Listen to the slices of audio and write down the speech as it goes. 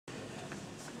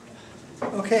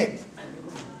Okay,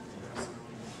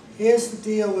 here's the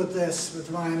deal with this,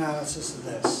 with my analysis of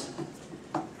this.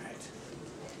 Right.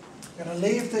 I'm going to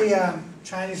leave the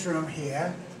Chinese room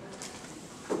here.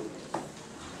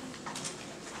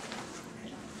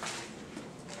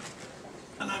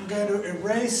 And I'm going to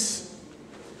erase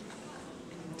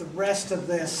the rest of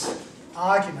this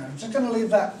argument. I'm just going to leave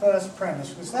that first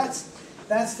premise, because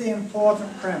that's the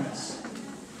important premise.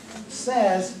 It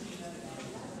says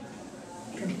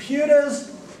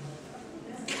computers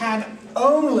can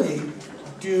only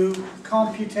do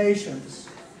computations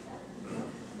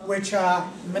which are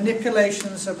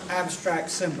manipulations of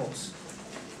abstract symbols.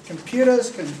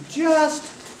 Computers can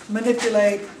just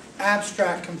manipulate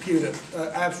abstract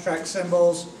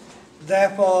symbols,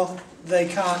 therefore they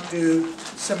can't do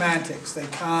semantics, they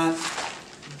can't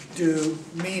do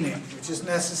meaning, which is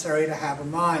necessary to have a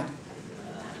mind.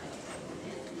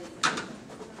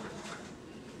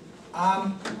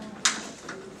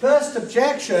 First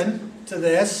objection to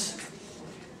this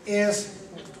is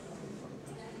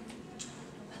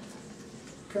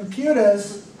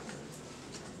computers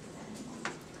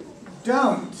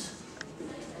don't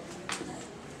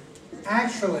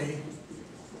actually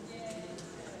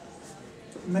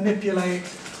manipulate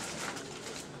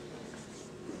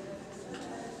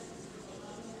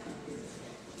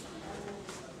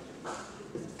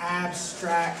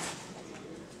abstract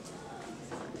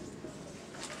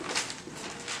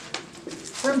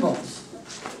symbols.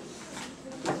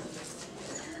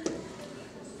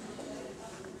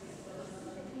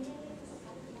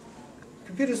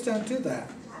 Computers don't do that,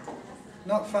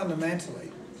 not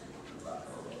fundamentally.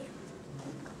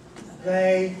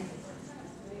 They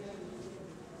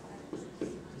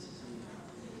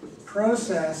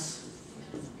process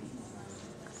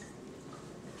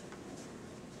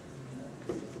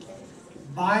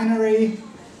binary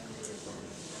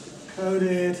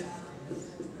coded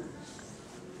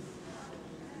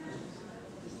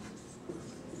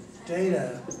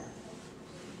data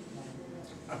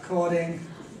according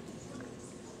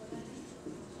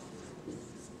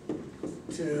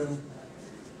to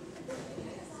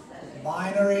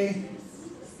binary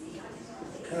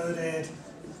coded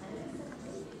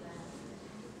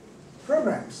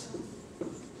programs.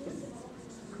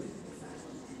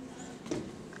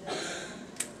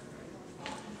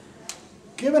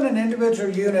 Given an individual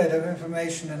unit of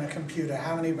information in a computer,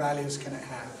 how many values can it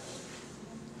have?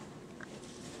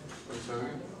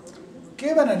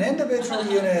 Given an individual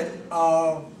unit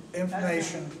of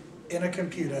information in a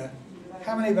computer,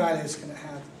 how many values can it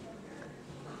have?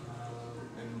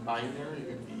 In binary, it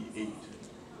would be 8.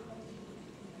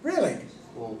 Really?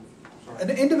 Well, sorry. An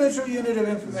individual unit of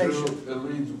information. It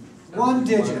reads one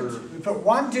digit. letter. We put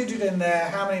one digit in there.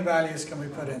 How many values can we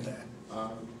put in there? You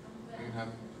can have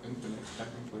infinite,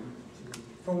 technically.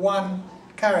 For one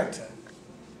character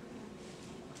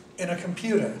in a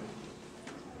computer.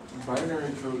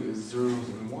 Binary code is 0s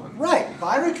and 1s. Right.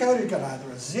 Binary code, you've got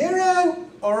either a 0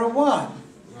 or a 1.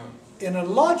 Yeah. In a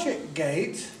logic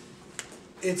gate,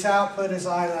 its output is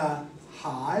either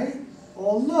high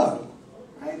or low.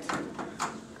 Right?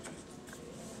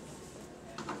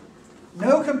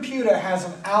 No computer has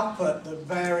an output that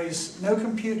varies. No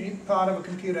part of a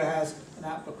computer has an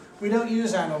output. We don't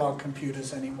use analog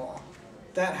computers anymore.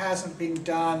 That hasn't been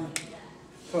done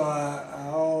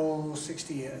for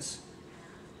 60 years.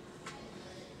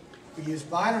 We use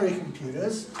binary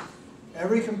computers.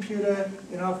 Every computer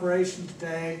in operation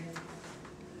today,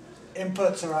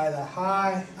 inputs are either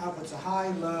high, outputs are high,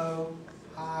 low,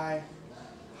 high,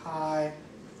 high,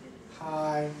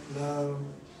 high, low,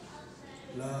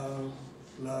 low,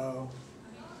 low,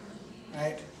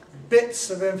 right? Bits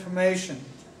of information.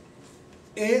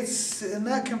 It's in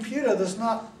that computer, there's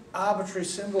not arbitrary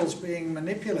symbols being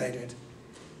manipulated.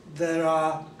 There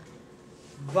are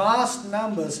vast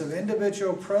numbers of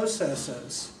individual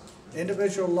processors,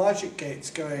 individual logic gates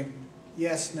going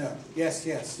yes, no, yes,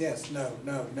 yes, yes, no,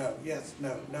 no, no, yes,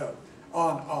 no, no,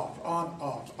 on, off, on,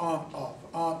 off, on, off,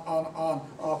 on,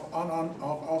 off,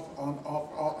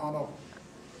 on, off.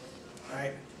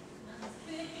 Right?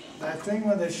 That thing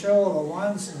where they show all the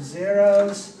ones and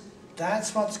zeros,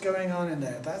 that's what's going on in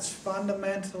there. That's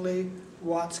fundamentally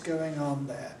what's going on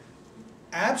there.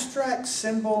 Abstract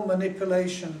symbol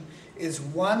manipulation is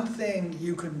one thing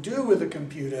you can do with a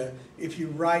computer if you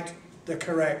write the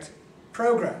correct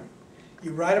program.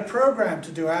 You write a program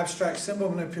to do abstract symbol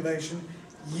manipulation,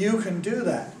 you can do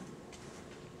that.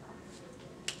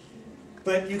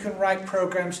 But you can write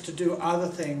programs to do other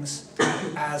things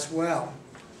as well.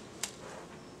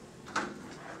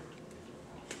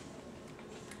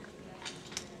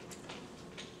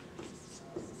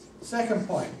 Second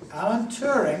point, Alan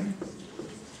Turing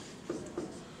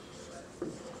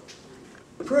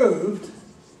proved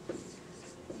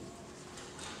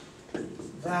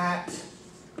that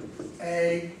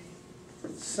a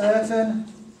certain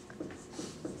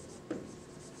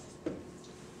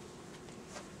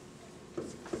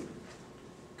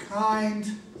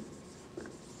kind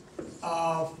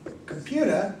of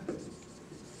computer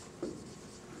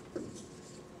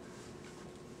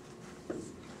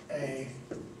a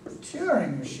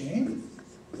Turing machine.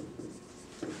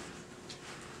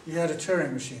 You heard of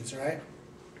Turing machines, right?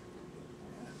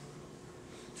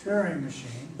 Turing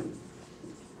machine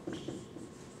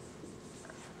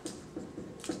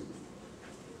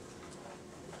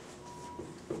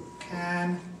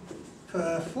can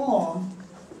perform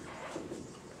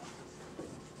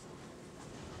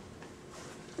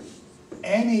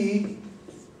any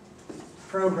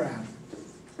program.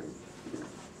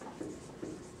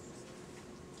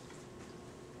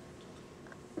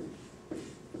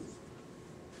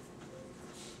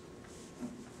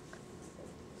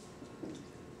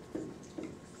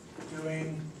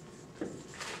 Doing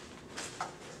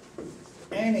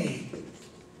any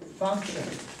function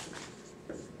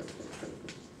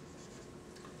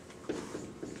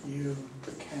you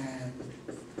can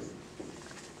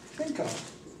think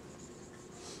of.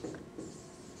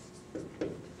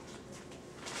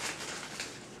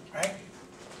 Right?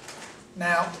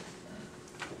 Now,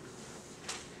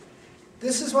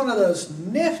 this is one of those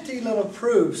nifty little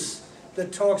proofs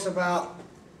that talks about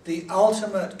the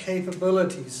ultimate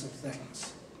capabilities of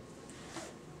things.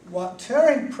 What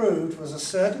Turing proved was a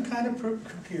certain kind of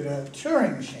computer, a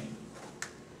Turing machine.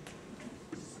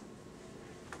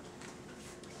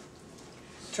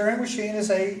 Turing machine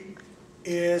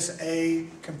is a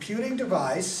computing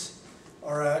device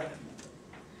or a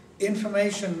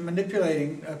information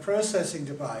manipulating processing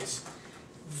device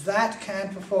that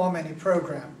can perform any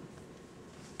program,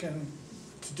 can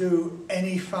do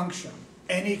any function,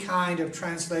 any kind of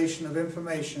translation of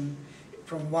information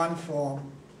from one form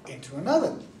into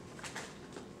another.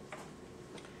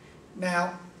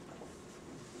 Now,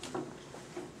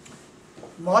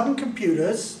 modern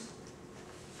computers,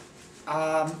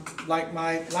 like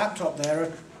my laptop there,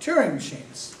 are Turing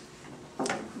machines.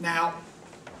 Now,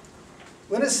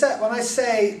 when I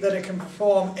say that it can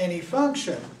perform any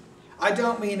function, I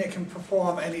don't mean it can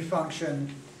perform any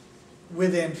function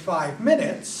within 5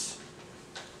 minutes.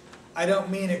 I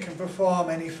don't mean it can perform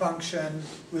any function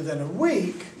within a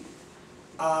week.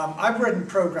 I've written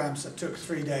programs that took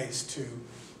 3 days to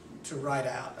write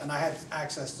out, and I had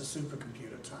access to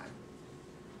supercomputer time.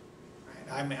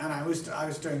 Right? I mean, and I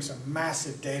was doing some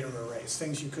massive data arrays,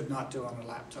 things you could not do on a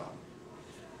laptop.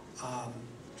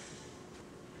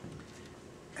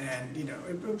 And you know,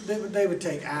 they would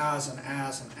take hours and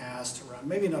hours and hours to run.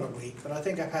 Maybe not a week, but I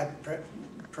think I've had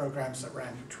programs that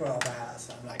ran for 12 hours.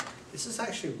 And I'm like, is this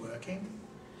actually working?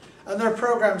 And there are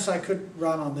programs I could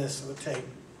run on this that would take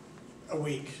a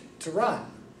week to run.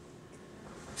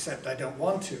 Except I don't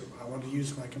want to. I want to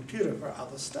use my computer for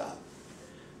other stuff.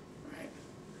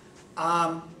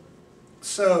 Right?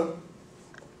 So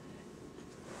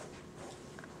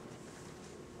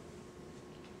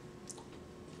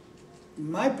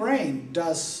my brain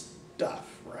does stuff,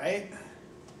 right?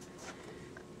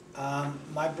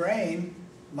 My brain,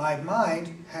 my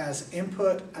mind has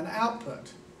input and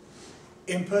output.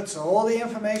 Inputs are all the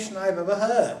information I've ever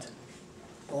heard,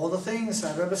 all the things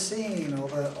I've ever seen,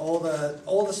 all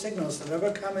the signals that have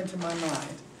ever come into my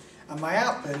mind. And my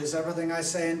output is everything I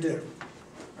say and do,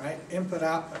 right? Input,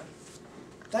 output.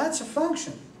 That's a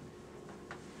function.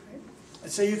 Right?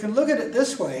 And so you can look at it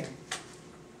this way.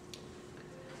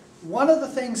 One of the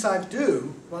things I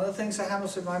do, one of the things that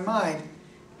happens in my mind,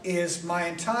 is my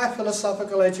entire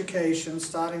philosophical education,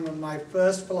 starting with my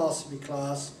first philosophy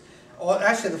class, or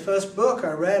actually the first book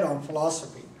I read on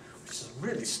philosophy, which is a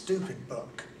really stupid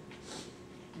book.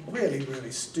 Really,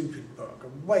 really stupid book, a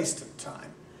waste of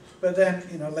time. But then,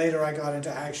 you know, later I got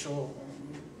into actual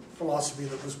philosophy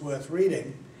that was worth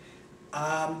reading.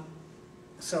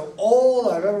 So all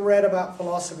I've ever read about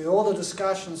philosophy, all the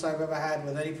discussions I've ever had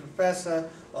with any professor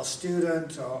or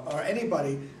student or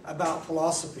anybody about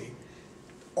philosophy,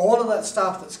 all of that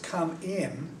stuff that's come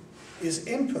in is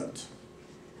input.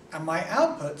 And my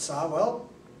outputs are,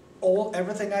 well,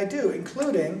 everything I do,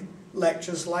 including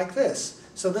lectures like this.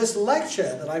 So this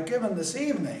lecture that I've given this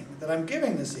evening, that I'm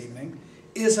giving this evening,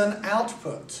 is an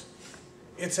output.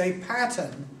 It's a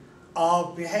pattern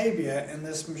of behavior in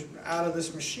this, out of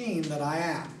this machine that I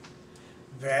am.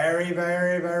 Very,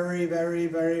 very, very, very,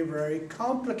 very, very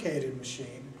complicated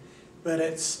machine, but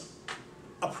it's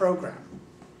a program.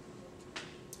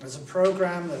 It's a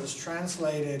program that has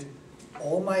translated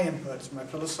all my inputs, my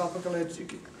philosophical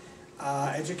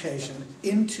education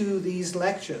into these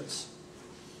lectures.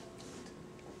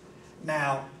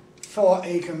 Now, for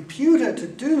a computer to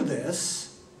do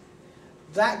this,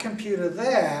 that computer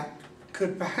there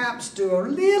could perhaps do a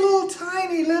little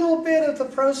tiny little bit of the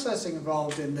processing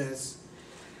involved in this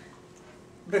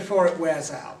before it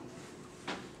wears out.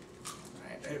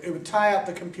 Right? It would tie up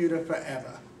the computer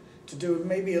forever to do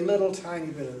maybe a little tiny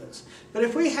bit of this. But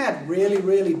if we had really,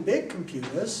 really big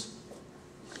computers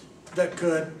that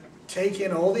could take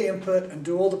in all the input and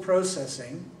do all the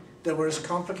processing, that were as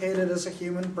complicated as a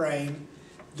human brain,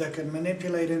 that could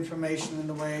manipulate information in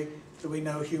the way that we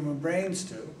know human brains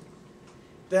do,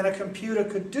 then a computer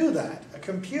could do that. A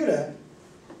computer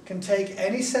can take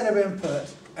any set of input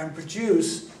and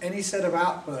produce any set of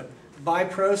output by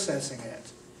processing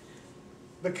it,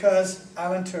 because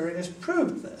Alan Turing has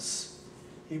proved this.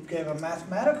 He gave a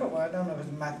mathematical, well, I don't know if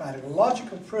it's mathematical,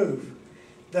 logical proof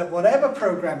that whatever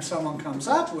program someone comes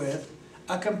up with,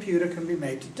 a computer can be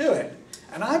made to do it.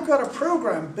 And I've got a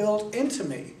program built into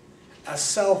me, a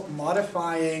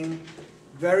self-modifying,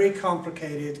 very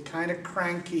complicated, kind of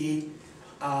cranky,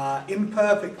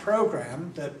 imperfect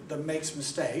program that makes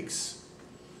mistakes,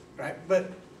 right?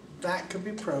 But that could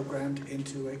be programmed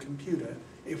into a computer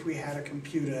if we had a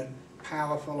computer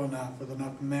powerful enough, with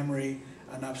enough memory,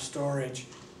 enough storage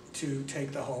to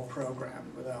take the whole program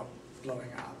without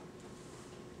blowing up.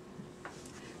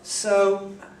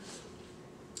 So,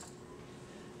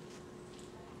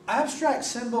 abstract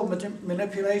symbol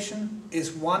manipulation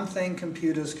is one thing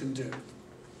computers can do.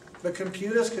 But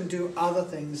computers can do other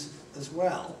things as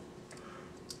well.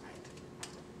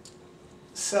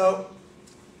 So,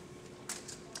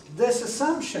 this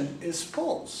assumption is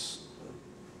false.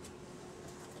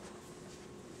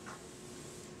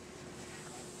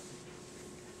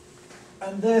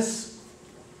 And this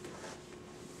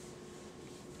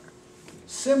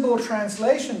symbol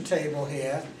translation table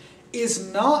here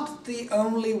is not the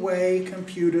only way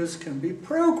computers can be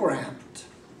programmed.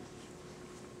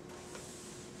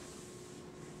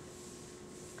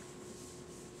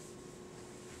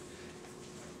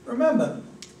 Remember,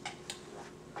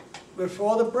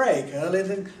 before the break,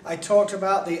 earlier I talked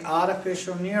about the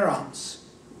artificial neurons.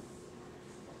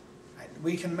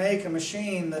 We can make a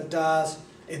machine that does,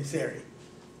 in theory,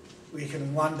 we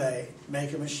can one day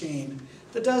make a machine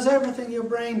that does everything your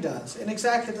brain does in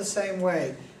exactly the same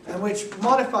way, and which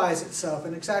modifies itself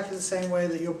in exactly the same way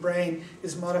that your brain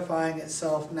is modifying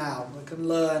itself now. It can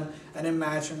learn and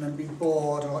imagine and be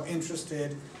bored or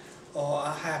interested or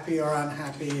happy or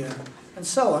unhappy and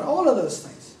so on, all of those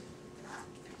things.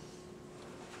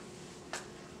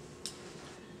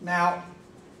 Now,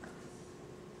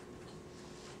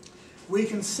 we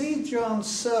can see John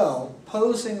Searle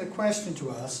posing the question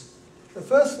to us. The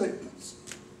first thing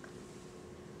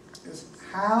is,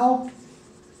 how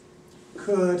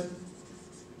could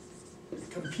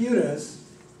computers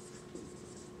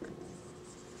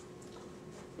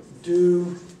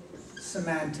do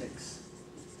semantics?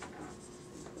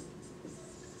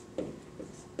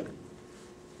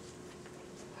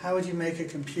 How would you make a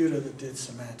computer that did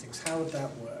semantics? How would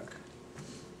that work?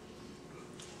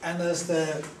 And there's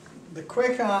the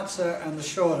quick answer and the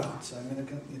short answer. I'm going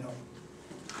to,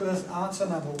 first answer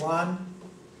number one,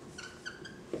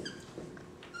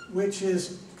 which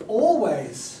is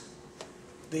always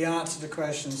the answer to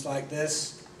questions like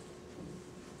this: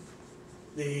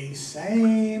 the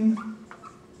same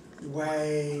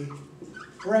way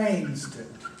brains do.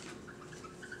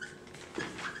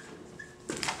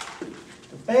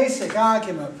 The basic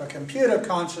argument for computer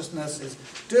consciousness is,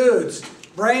 dudes,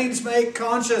 brains make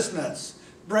consciousness.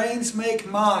 Brains make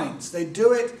minds. They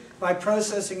do it by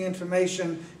processing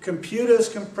information. Computers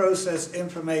can process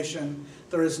information.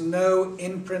 There is no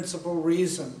in-principle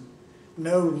reason,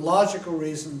 no logical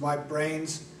reason why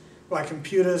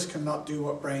computers cannot do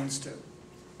what brains do.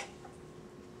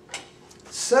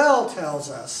 Searle tells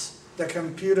us that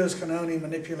computers can only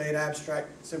manipulate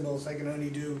abstract symbols, they can only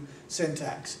do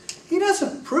syntax. He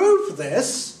doesn't prove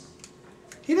this.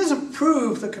 He doesn't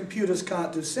prove that computers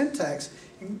can't do syntax.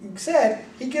 Instead,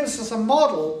 he gives us a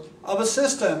model of a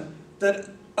system that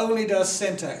only does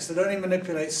syntax, that only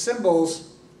manipulates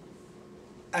symbols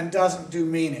and doesn't do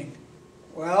meaning.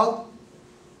 Well,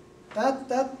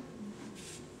 that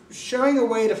showing a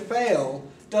way to fail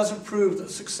doesn't prove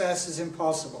that success is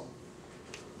impossible.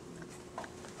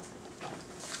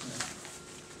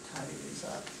 Tidy these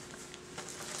up.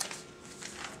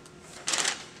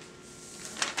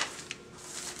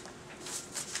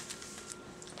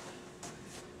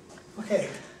 Okay,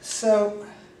 so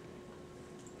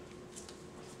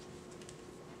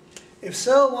if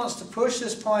Searle wants to push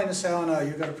this point and say, oh no,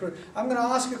 you've got to prove, I'm going to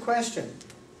ask a question.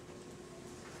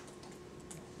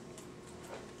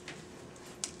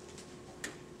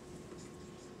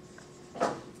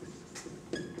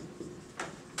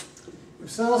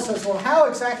 Searle says, well, how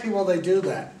exactly will they do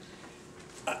that?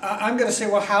 I'm going to say,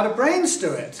 well, how do brains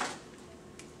do it?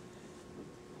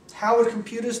 How would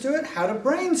computers do it? How do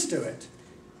brains do it?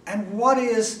 And what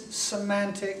is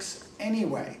semantics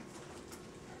anyway?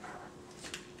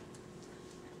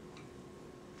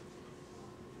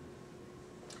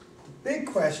 The big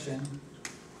question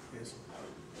is,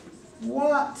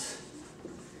 what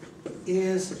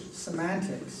is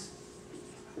semantics?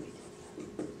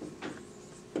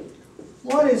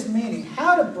 What is meaning?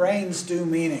 How do brains do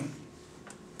meaning?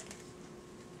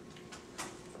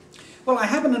 Well, I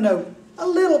happen to know a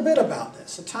little bit about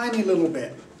this, a tiny little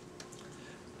bit.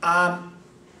 Do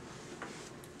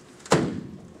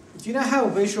you know how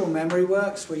visual memory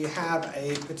works, where you have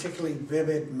a particularly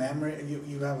vivid memory,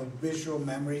 you have a visual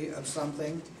memory of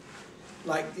something?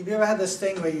 Like, have you ever had this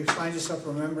thing where you find yourself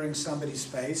remembering somebody's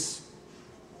face?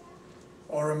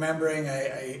 Or remembering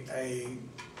a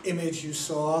image you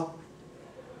saw?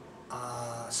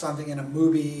 Something in a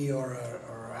movie or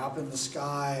up in the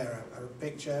sky or a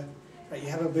picture? Right? You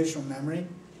have a visual memory.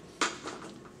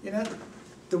 You know,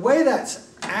 the way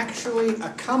that's actually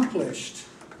accomplished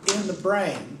in the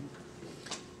brain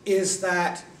is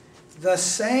that the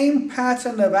same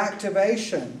pattern of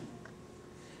activation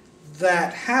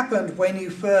that happened when you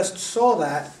first saw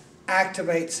that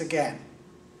activates again.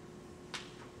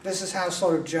 This is how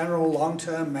sort of general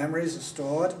long-term memories are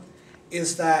stored,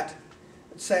 is that,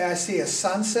 say I see a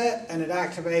sunset and it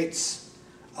activates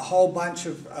a whole bunch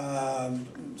of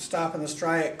stuff in the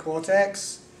striate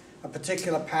cortex, a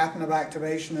particular pattern of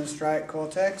activation in the striate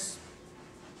cortex.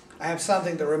 I have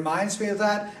something that reminds me of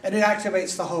that, and it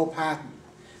activates the whole pattern.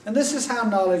 And this is how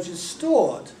knowledge is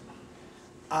stored,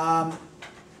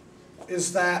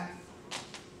 is that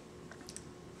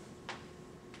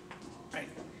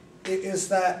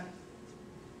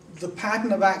the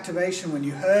pattern of activation when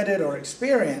you heard it or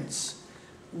experience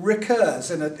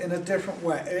recurs in a different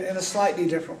way, in a slightly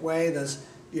different way. There's,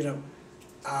 you know,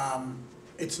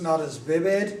 it's not as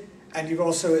vivid, and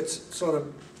it's sort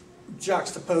of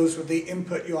juxtaposed with the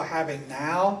input you're having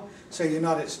now, so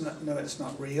it's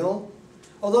not real.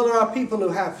 Although there are people who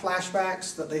have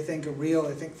flashbacks that they think are real,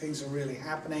 they think things are really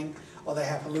happening, or they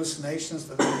have hallucinations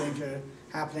that they think are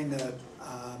happening.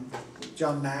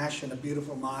 John Nash, in A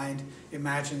Beautiful Mind,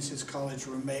 imagines his college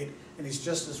roommate, and he's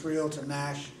just as real to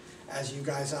Nash as you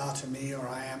guys are to me, or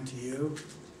I am to you.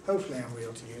 Hopefully I'm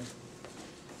real to you.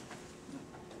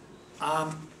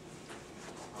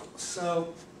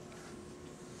 So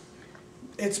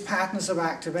it's patterns of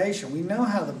activation. We know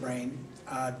how the brain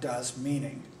does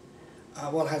meaning.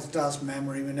 Does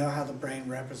memory. We know how the brain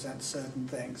represents certain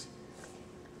things.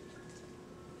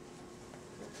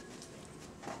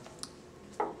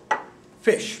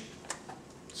 Fish.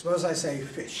 Suppose I say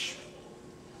fish.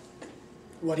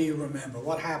 What do you remember?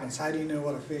 What happens? How do you know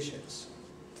what a fish is?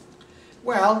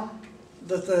 Well,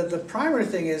 the primary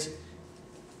thing is,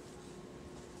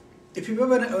 if you've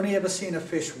only ever seen a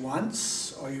fish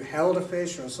once, or you held a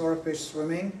fish or saw a fish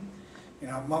swimming, you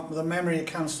know, one of the memories that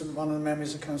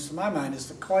comes to my mind is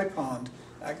the koi pond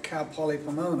at Cal Poly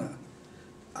Pomona.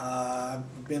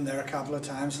 I've been there a couple of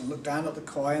times and looked down at the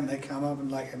koi, and they come up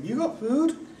and like, "Have you got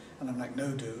food?" And I'm like,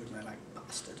 "No, dude." And they're like,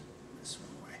 "Bastard." They swim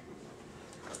away.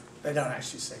 They don't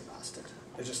actually say bastard.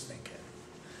 They just think it.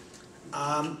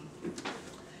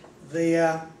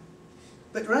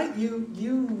 But right,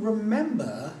 you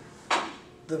remember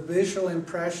the visual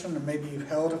impression, and maybe you've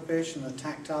held a fish, and the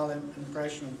tactile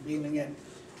impression of feeling it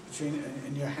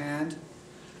in your hand.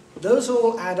 Those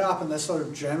all add up, and they're sort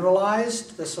of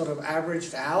generalized, they're sort of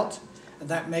averaged out, and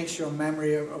that makes your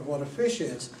memory of what a fish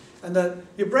is. And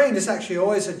your brain is actually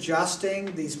always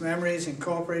adjusting these memories,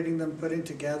 incorporating them, putting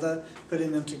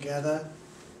them together,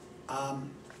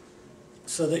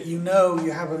 so that you know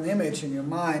you have an image in your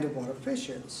mind of what a fish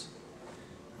is.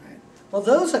 Right? Well,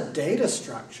 those are data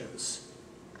structures.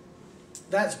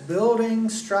 That's building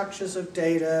structures of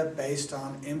data based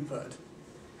on input.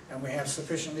 And we have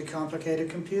sufficiently complicated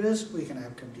computers, we can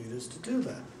have computers to do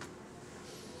that.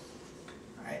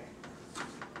 Right?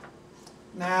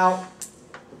 Now,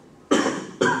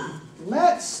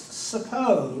 let's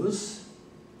suppose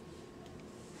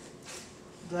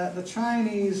that the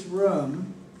Chinese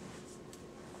room,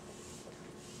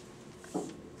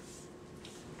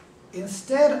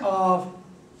 instead of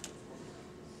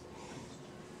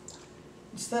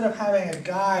having a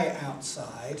guy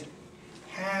outside,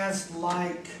 has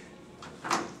like,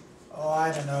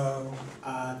 I don't know,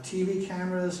 TV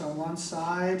cameras on one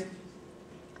side.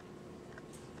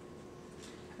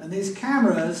 And these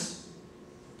cameras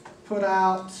put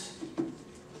out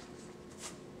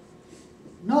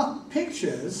not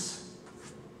pictures,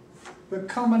 but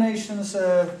combinations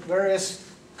of, various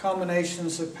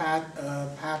combinations of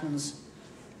patterns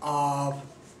of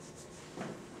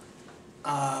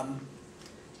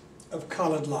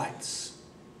colored lights.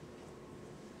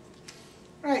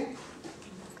 Right.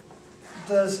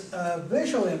 There's a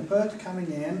visual input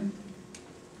coming in,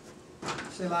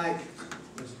 say like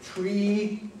there's a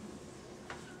tree,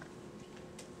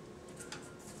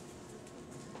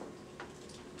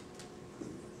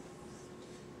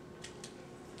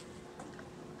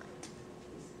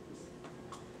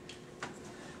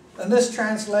 and this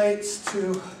translates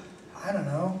to, I don't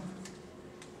know,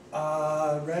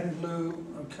 red and blue,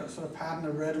 sort of pattern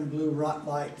of red and blue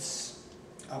lights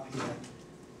up here.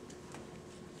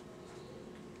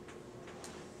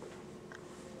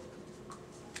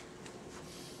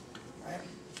 Right?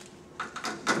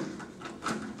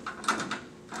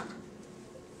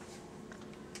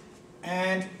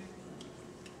 And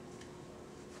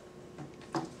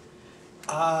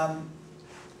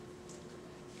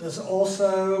there's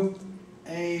also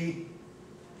a,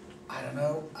 I don't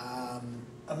know,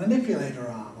 a manipulator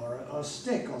arm or a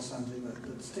stick or something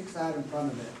that sticks out in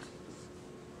front of it.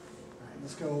 Right,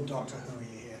 let's go all Doctor Who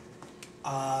here.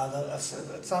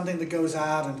 That's something that goes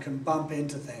out and can bump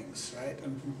into things, right,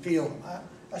 and can feel them.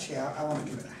 Actually, I want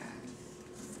to give it a hand.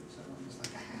 So it's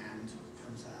like a hand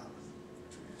comes out.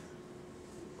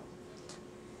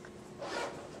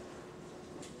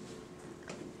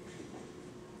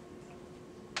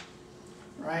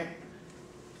 Right?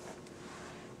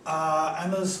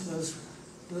 And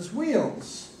there's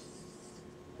wheels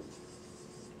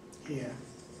here.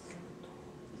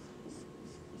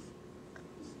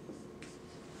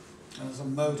 And there's a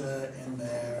motor in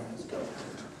there, and it's got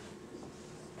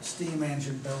a steam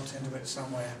engine built into it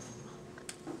somewhere.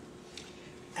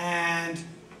 And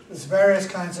there's various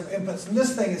kinds of inputs, and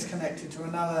this thing is connected to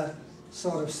another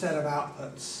sort of set of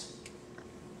outputs.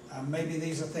 Maybe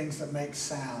these are things that make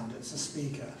sound. It's a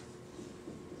speaker.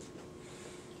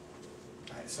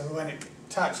 Right, so when it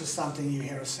touches something, you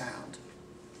hear a sound.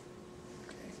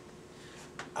 Okay.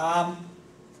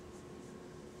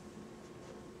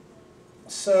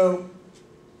 So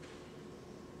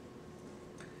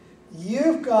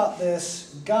you've got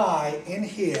this guy in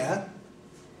here,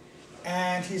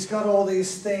 and he's got all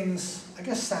these things. I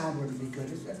guess sound wouldn't be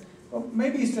good. Well,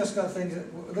 maybe he's just got things.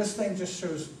 This thing just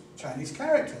shows Chinese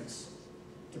characters,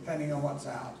 depending on what's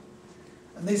out.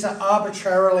 And these are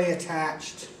arbitrarily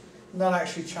attached, not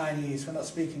actually Chinese. We're not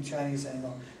speaking Chinese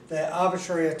anymore. They're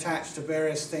arbitrarily attached to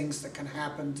various things that can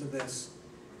happen to this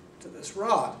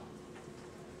rod.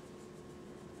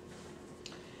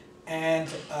 And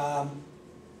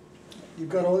you've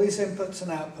got all these inputs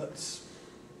and outputs.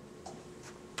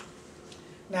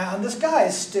 Now, and this guy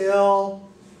is still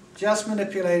just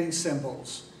manipulating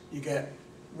symbols. You get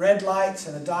red lights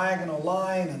in a diagonal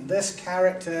line, and this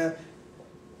character,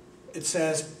 it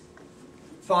says,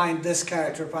 find this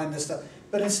character, find this stuff.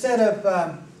 But instead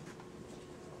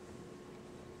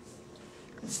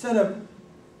of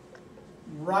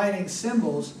writing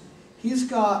symbols, he's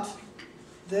got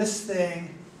this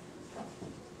thing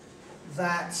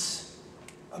that's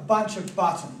a bunch of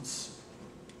buttons,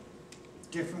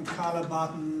 different color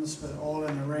buttons, but all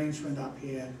in arrangement up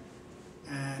here.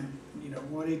 And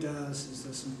what he does is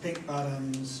there's some pink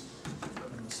buttons,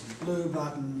 and there's some blue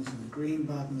buttons and green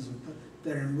buttons, and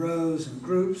they're in rows and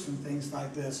groups and things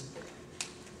like this,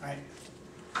 right?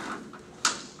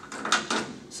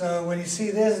 So when you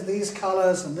see these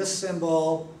colors and this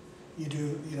symbol, he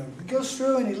goes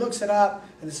through and he looks it up,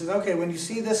 and it says, okay, when you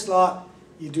see this lot,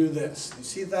 you do this. You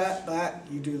see that,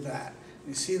 you do that.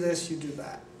 You see this, you do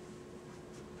that.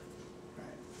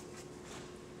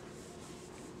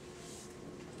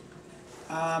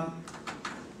 Right.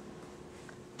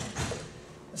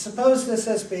 Suppose this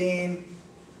has been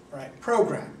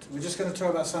programmed. We're just going to talk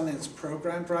about something that's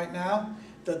programmed right now.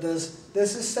 That this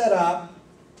is set up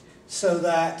so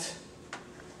that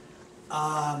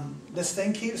this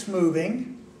thing keeps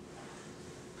moving.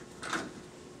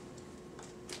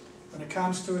 When it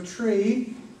comes to a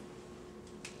tree,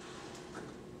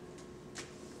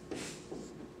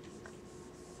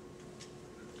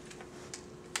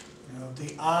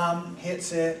 the arm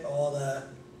hits it, or the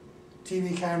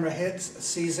TV camera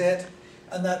sees it,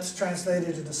 and that's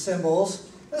translated into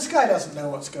symbols. This guy doesn't know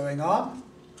what's going on.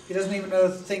 He doesn't even know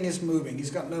the thing is moving.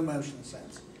 He's got no motion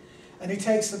sense. And he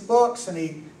takes the books and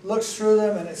he looks through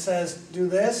them, and it says, do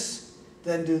this,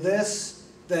 then do this,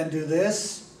 then do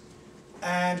this.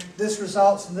 And this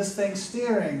results in this thing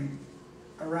steering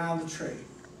around the tree.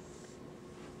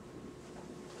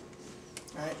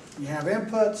 Right? You have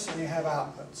inputs and you have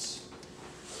outputs.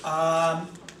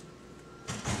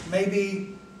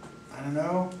 Maybe, I I don't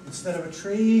know, instead of a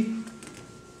tree,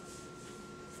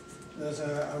 there's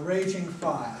a raging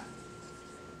fire.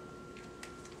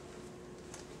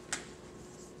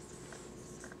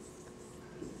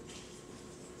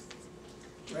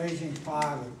 Raging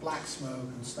fire with black smoke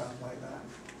and stuff like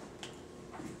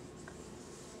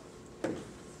that.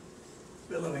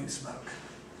 Billowing smoke.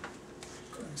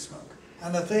 Billowing smoke.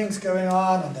 And the thing's going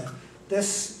on, and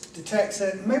this detects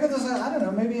it. Maybe there's a, I don't know,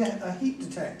 maybe a heat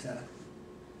detector.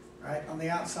 Right, on the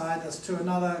outside, that's to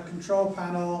another control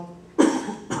panel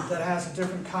that has a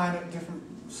different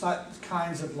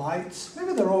kinds of lights.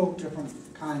 Maybe they're all different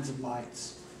kinds of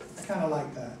lights. I kind of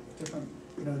like that. Different,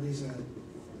 you know, these are.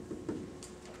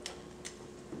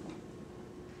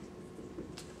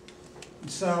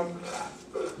 And so,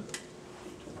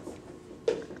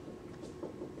 we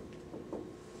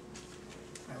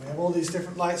have all these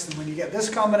different lights, and when you get this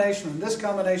combination and this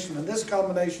combination and this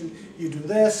combination, you do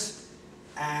this.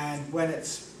 And when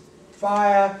it's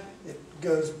fire,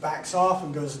 it backs off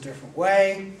and goes a different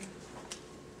way.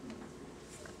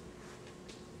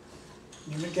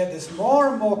 You get this more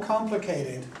and more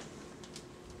complicated.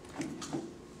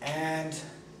 And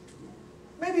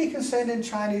maybe you can send in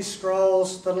Chinese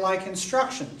scrolls that are like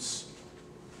instructions.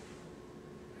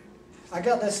 I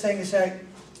got this thing, you say,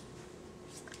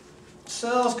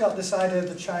 Searle's got this idea of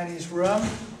the Chinese room.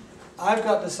 I've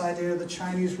got this idea of the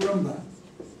Chinese Roomba.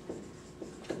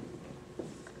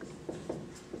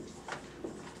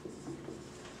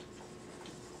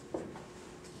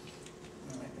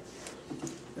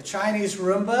 The Chinese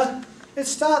Roomba, it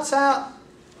starts out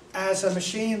as a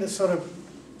machine that sort of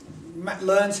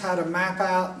learns how to map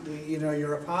out the,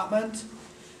 your apartment,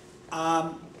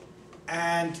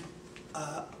 and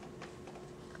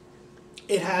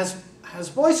it has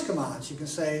voice commands. You can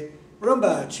say,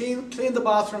 Roomba, clean the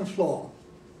bathroom floor,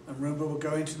 and Roomba will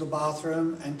go into the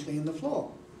bathroom and clean the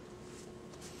floor.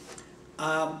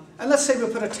 And let's say we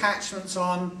put attachments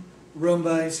on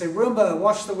Roomba. You say, Roomba,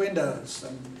 wash the windows,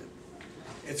 and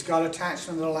it's got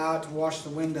attachments that allow it to wash the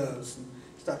windows and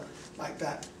stuff like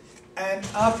that. And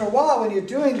after a while, when you're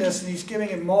doing this and he's giving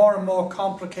it more and more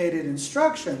complicated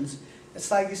instructions, it's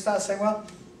like you start saying, well,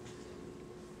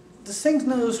 this thing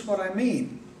knows what I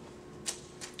mean.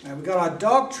 And we've got our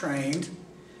dog trained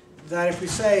that if we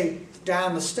say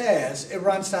down the stairs, it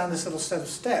runs down this little set of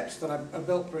steps that I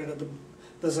built for it.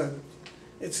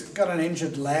 It's got an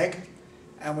injured leg,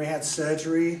 and we had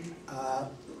surgery,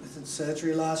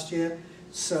 last year.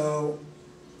 So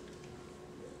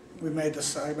I made a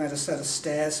set of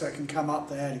stairs so it can come up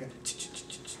there and you go,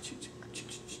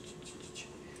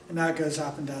 and now it goes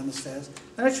up and down the stairs.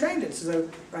 And I trained it so,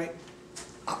 right,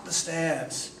 up the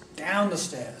stairs, down the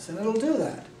stairs, and it'll do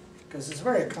that because it's a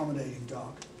very accommodating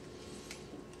dog.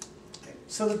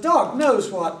 So the dog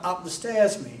knows what up the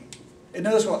stairs means. It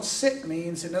knows what sit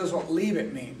means. It knows what leave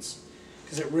it means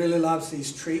because it really loves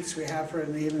these treats we have for it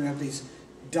in the evening. We have these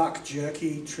duck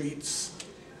jerky treats.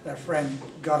 Their friend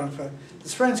got them for,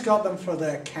 his friends got them for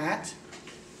their cat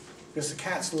because the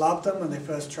cats loved them when they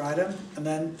first tried them, and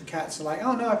then the cats are like,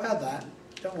 oh no, I've had that,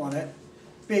 don't want it.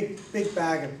 Big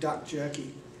bag of duck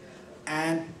jerky.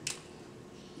 And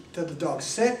did the dog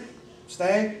sit,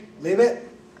 stay, leave it,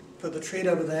 put the treat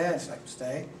over there, it's like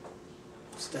stay,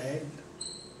 stay,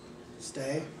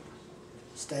 stay,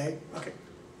 stay,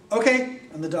 okay,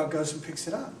 and the dog goes and picks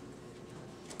it up.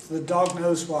 So the dog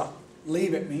knows what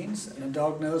leave it means, and the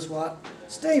dog knows what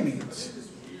stay means.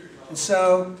 And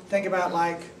so think about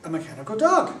like a mechanical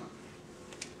dog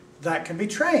that can be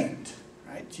trained,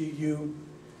 right?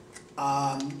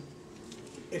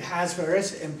 It has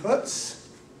various inputs,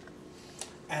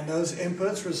 and those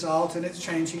inputs result in it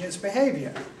changing its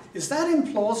behavior. Is that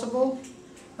implausible?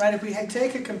 Right? If we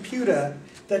take a computer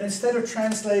that instead of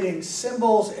translating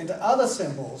symbols into other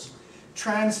symbols,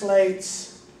 translates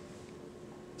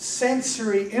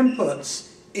sensory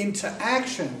inputs into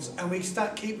actions, and we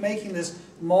keep making this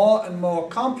more and more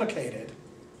complicated,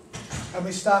 and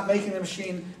we start making the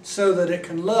machine so that it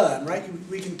can learn, right?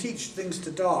 We can teach things to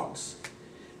dogs,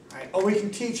 right? Or we can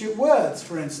teach it words,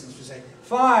 for instance. We say,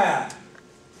 fire,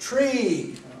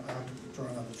 tree. I'll draw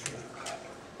another tree.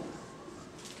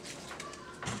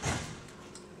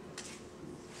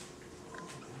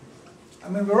 I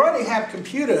mean, we already have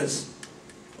computers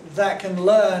that can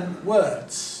learn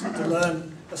words, to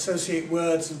associate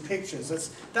words and pictures.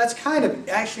 That's kind of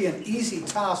actually an easy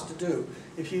task to do.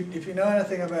 If you know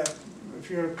anything about, if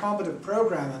you're a competent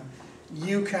programmer,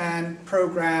 you can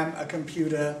program a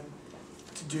computer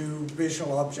to do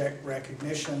visual object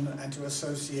recognition and to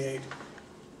associate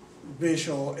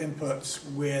visual inputs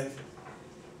with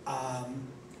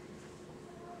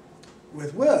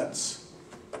words.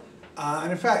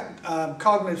 And in fact,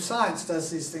 cognitive science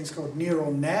does these things called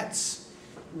neural nets,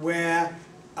 where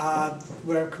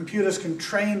computers can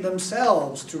train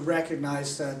themselves to recognize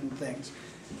certain things.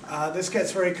 This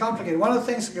gets very complicated. One of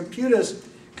the things that computers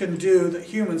can do that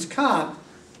humans can't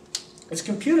is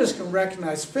computers can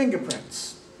recognize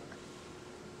fingerprints.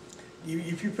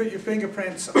 If you put your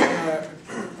fingerprints on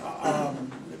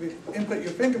if you input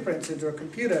your fingerprints into a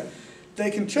computer,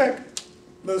 they can check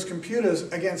those computers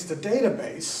against a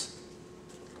database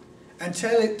and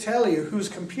tell you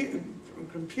whose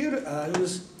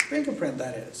whose fingerprint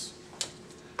that is.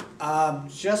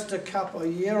 Just a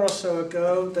year or so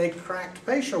ago, they cracked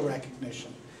facial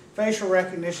recognition. Facial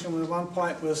recognition at one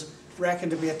point was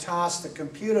reckoned to be a task that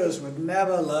computers would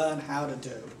never learn how to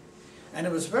do. And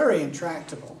it was very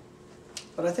intractable.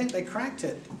 But I think they cracked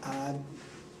it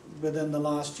within the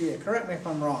last year. Correct me if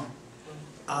I'm wrong.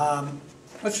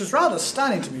 Which was rather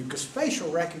stunning to me, because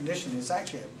facial recognition is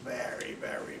actually a very,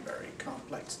 very, very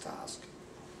complex task.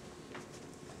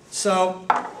 So,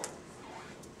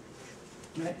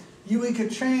 we could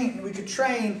train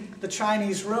the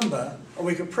Chinese Roomba, or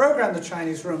we could program the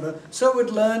Chinese Roomba so it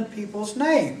would learn people's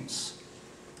names,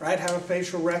 right? Have a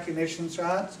facial recognition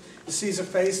chart. It sees a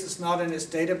face that's not in its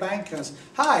data bank, and it says,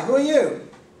 "Hi, who are you?"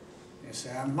 You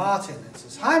say, "I'm Martin." It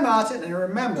says, "Hi, Martin," and it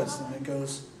remembers, and it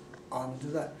goes on to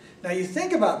do that. Now, you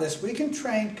think about this. We can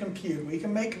we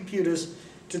can make computers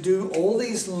to do all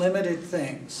these limited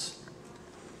things.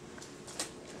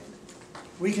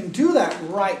 We can do that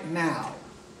right now.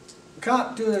 We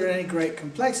can't do it at any great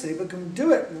complexity, but we can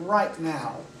do it right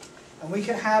now. And we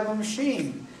can have a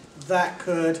machine that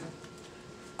could,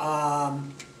 you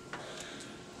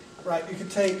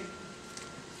could take,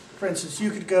 for instance,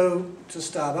 you could go to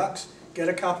Starbucks, get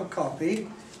a cup of coffee,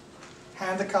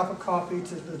 hand the cup of coffee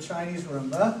to the Chinese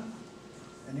Roomba,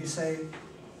 and you say,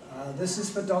 "This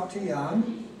is for Dr.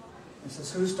 Young." It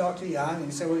says, "Who's Dr. Young?" And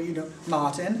you say, "Well, you know,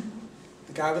 Martin,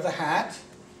 the guy with the hat."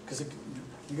 Because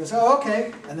he goes, "Oh,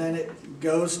 okay." And then it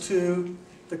goes to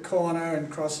the corner and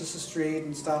crosses the street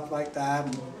and stuff like that.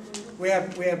 And we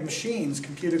have machines,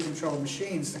 computer-controlled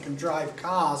machines, that can drive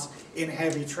cars in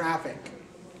heavy traffic.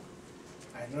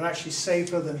 Right? They're actually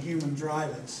safer than human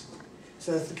drivers.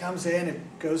 So if it comes in,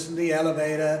 it goes in the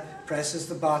elevator, presses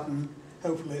the button.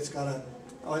 Hopefully it's got to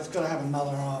have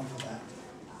another arm for that.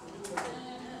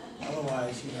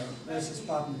 Otherwise, you know, there's this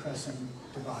button pressing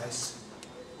device.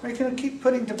 We can keep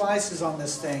putting devices on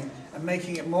this thing and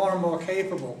making it more and more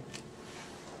capable.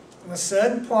 At a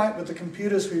certain point with the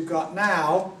computers we've got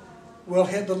now, we'll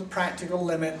hit the practical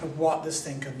limit of what this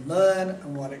thing can learn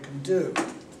and what it can do.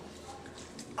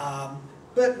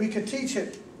 But we could teach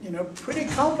it, you know, pretty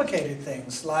complicated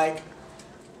things like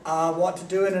what to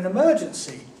do in an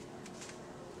emergency.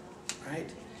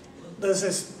 Right? There's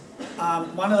this,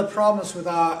 one of the problems with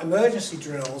our emergency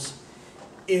drills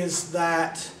is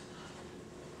that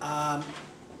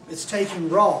it's taking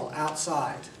roll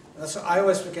outside. I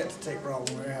always forget to take roll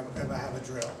when we ever have a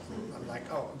drill. I'm like,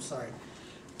 oh, I'm sorry.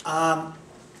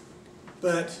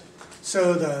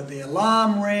 So the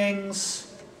alarm rings,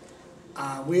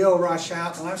 we all rush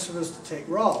out, and I'm supposed to take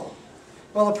roll.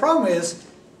 Well, the problem is,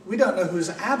 we don't know who's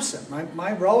absent.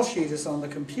 My roll sheet is on the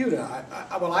computer.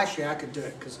 Well, actually, I could do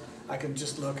it, because I can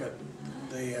just look at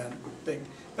the thing.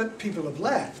 But people have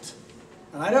left,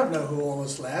 and I don't know who all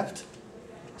is left,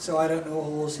 so I don't know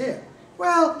who is here.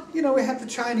 Well, you know, we have the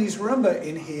Chinese Roomba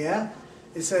in here.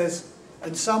 It says,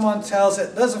 and someone tells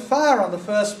it, "There's a fire on the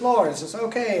first floor." It says,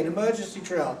 "Okay, an emergency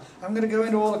drill. I'm going to go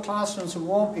into all the classrooms and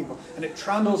warn people." And it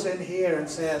trundles in here and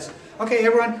says, "Okay,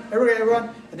 everyone."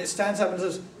 And it stands up and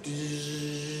says,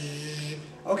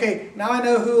 "Okay, now I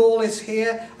know who all is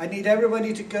here. I need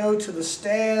everybody to go to the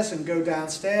stairs and go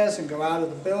downstairs and go out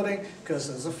of the building because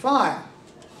there's a fire."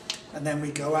 And then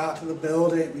we go out to the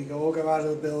building, we all go out of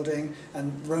the building,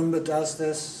 and Roomba does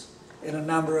this in a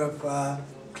number of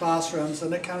classrooms,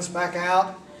 and it comes back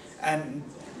out, and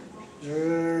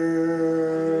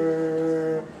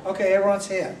okay, everyone's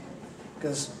here.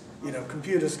 Because, you know,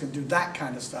 computers can do that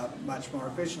kind of stuff much more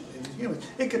efficiently than humans.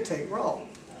 It could take roll.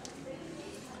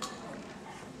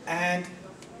 And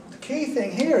the key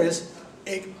thing here is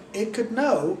it could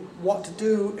know what to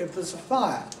do if there's a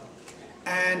fire.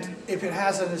 And if it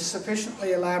has a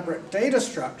sufficiently elaborate data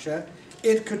structure,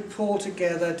 it could pull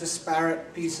together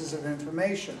disparate pieces of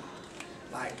information.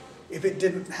 Like, if it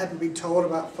hadn't been told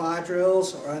about fire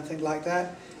drills or anything like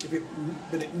that,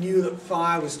 but it knew that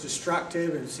fire was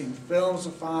destructive, it had seen films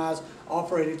of fires,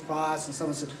 operated fires, and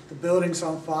someone said, "The building's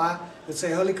on fire," it'd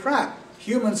say, "Holy crap,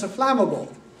 humans are flammable,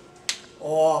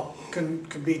 or can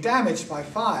be damaged by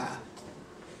fire."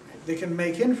 They can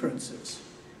make inferences.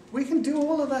 We can do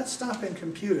all of that stuff in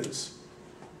computers,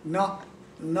 not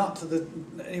to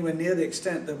anywhere near the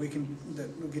extent that we can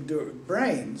do it with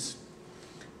brains.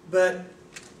 But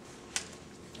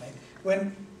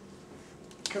when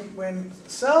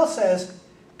Searle says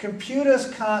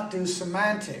computers can't do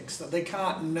semantics, that they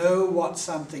can't know what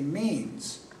something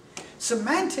means,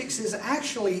 semantics is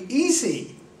actually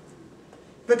easy,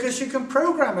 because you can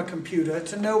program a computer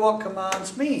to know what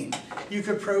commands mean. You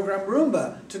could program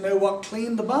Roomba to know what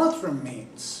clean the bathroom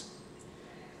means.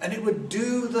 And it would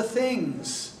do the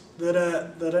things that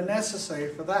are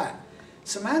necessary for that.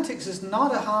 Semantics is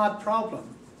not a hard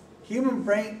problem. Human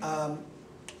brain, am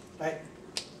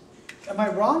I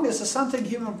wrong? Is there something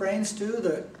human brains do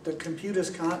that computers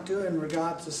can't do in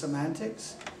regard to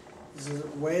semantics? Is there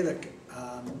a way that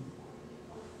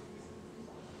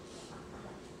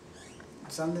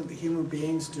something that human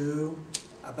beings do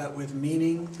with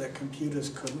meaning that computers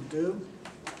couldn't do?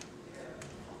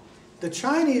 The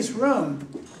Chinese room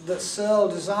that Searle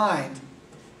designed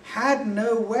had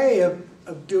no way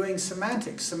of doing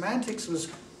semantics. Semantics was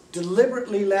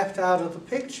deliberately left out of the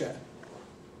picture.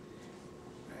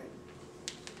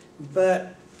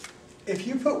 But if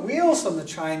you put wheels on the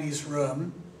Chinese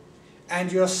room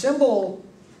and your symbol's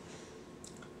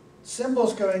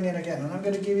going in again, and I'm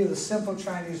going to give you the simple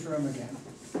Chinese room again.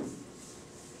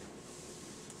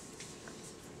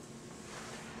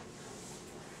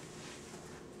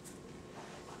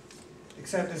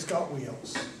 Except it's got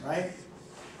wheels, right?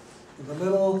 With a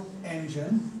little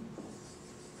engine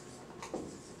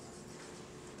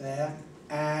there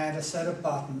and a set of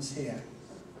buttons here.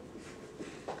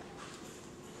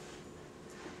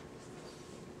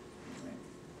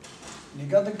 And you've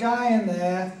got the guy in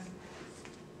there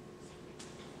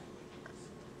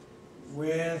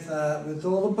with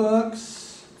all the books.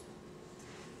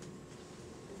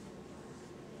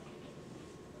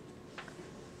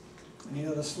 And you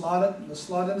know the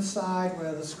slot inside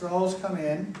where the scrolls come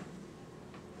in.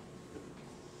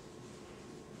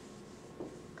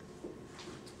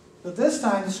 But this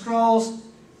time the scrolls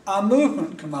are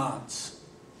movement commands.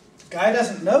 The guy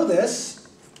doesn't know this.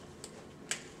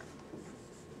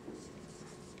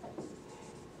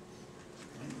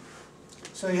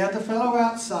 So you have the fellow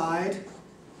outside,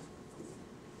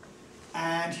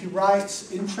 and he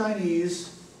writes in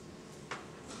Chinese,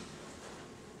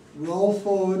 roll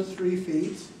forward 3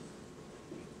 feet.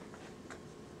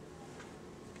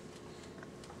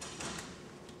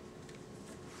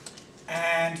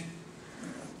 And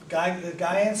the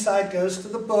guy inside goes to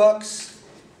the books,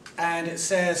 and it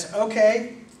says,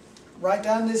 okay, write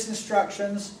down these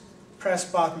instructions, press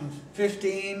button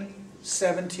 15,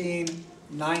 17,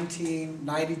 19,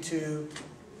 92,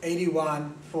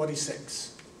 81,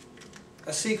 46.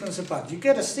 A sequence of buttons. You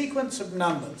get a sequence of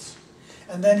numbers.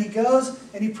 And then he goes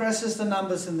and he presses the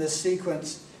numbers in this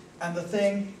sequence, and the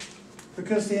thing,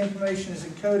 because the information is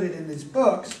encoded in these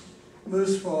books,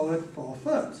 moves forward 4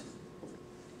 foot.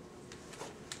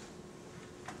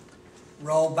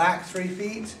 Roll back 3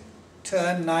 feet,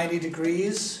 turn 90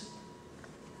 degrees.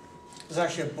 There's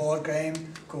actually a board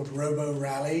game called Robo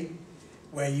Rally,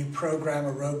 where you program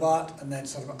a robot and then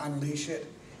sort of unleash it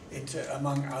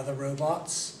among other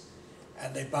robots.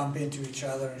 And they bump into each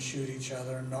other and shoot each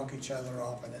other and knock each other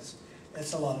off, and it's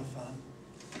a lot of fun.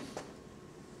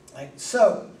 Right?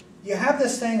 So you have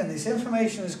this thing, and this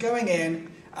information is going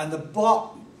in, and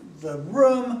the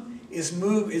room is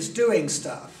doing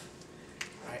stuff.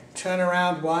 Right? Turn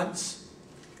around once,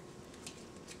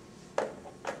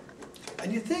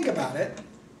 and you think about it.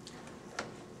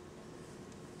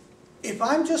 If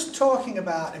I'm just talking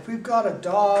about, if we've got a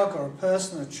dog or a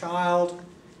person, a child,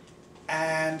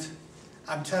 and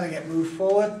I'm telling it move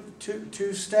forward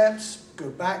 2 steps, go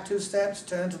back 2 steps,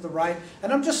 turn to the right,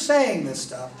 and I'm just saying this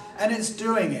stuff, and it's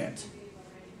doing it.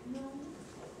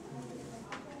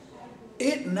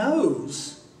 It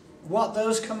knows what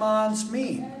those commands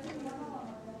mean.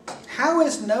 How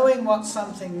is knowing what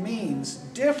something means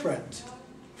different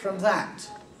from that?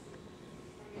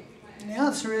 And the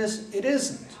answer is, it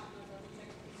isn't.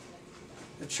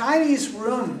 The Chinese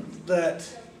room that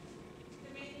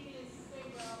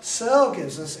Searle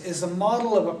gives us is a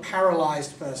model of a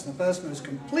paralyzed person, a person who's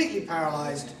completely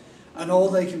paralyzed and all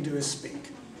they can do is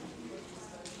speak.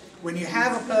 When you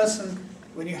have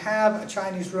a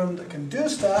Chinese room that can do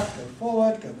stuff, go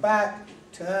forward, go back,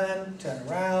 turn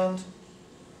around,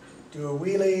 do a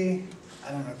wheelie,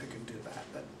 I don't know if it can do that,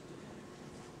 but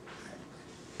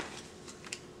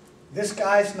this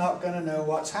guy's not going to know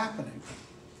what's happening.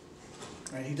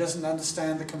 Right? He doesn't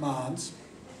understand the commands,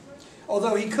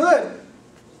 although he could.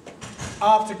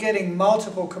 After getting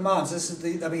multiple commands,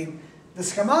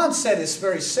 this command set is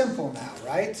very simple now,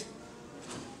 right?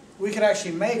 We could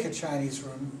actually make a Chinese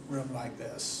room like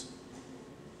this.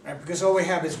 Right? Because all we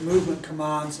have is movement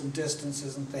commands and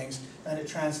distances and things, and it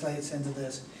translates into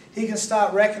this. He can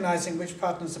start recognizing which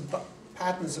patterns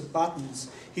of buttons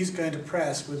he's going to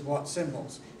press with what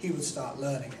symbols. He would start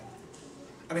learning it.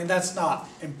 I mean, that's not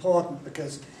important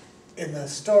because in the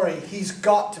story, he's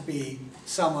got to be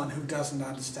someone who doesn't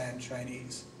understand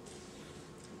Chinese.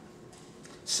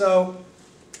 So,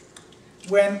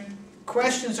 when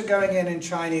questions are going in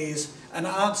Chinese and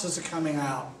answers are coming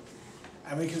out,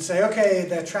 and we can say, okay,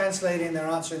 they're translating, they're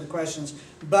answering the questions,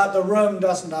 but the room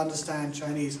doesn't understand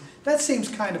Chinese. That seems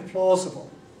kind of plausible,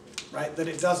 right? That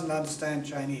it doesn't understand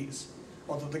Chinese.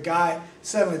 Or that the guy,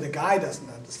 certainly the guy doesn't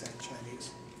understand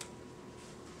Chinese.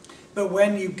 But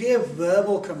when you give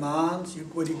verbal commands,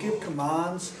 when you give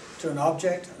commands to an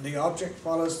object, and the object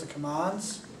follows the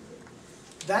commands,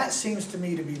 that seems to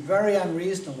me to be very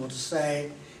unreasonable to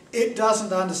say, it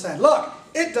doesn't understand. Look,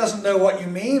 it doesn't know what you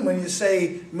mean when you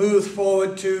say move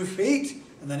forward 2 feet,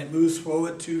 and then it moves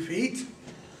forward 2 feet.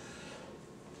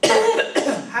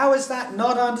 How is that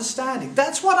not understanding?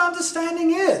 That's what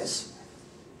understanding is.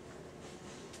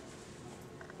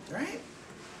 Right?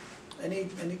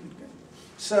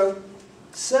 So,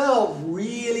 Searle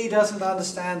really doesn't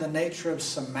understand the nature of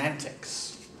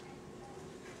semantics.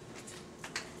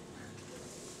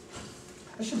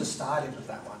 I should have started with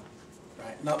that one.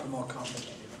 Right, not the more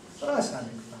complicated one. But I was having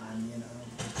fun, you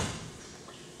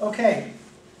know. Okay,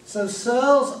 so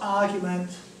Searle's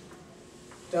argument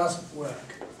doesn't work.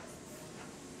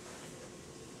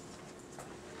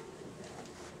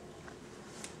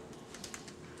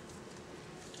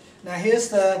 Now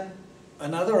here's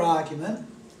another argument,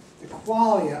 the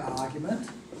qualia argument.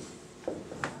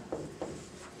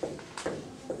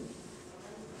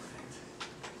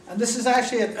 And this is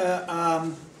actually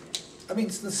I mean,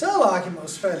 the Searle argument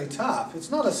was fairly tough. It's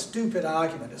not a stupid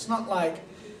argument. It's not like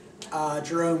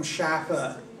Jerome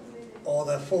Schaffer or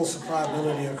the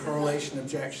falsifiability or correlation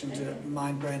objection to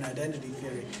mind-brain identity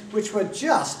theory, which were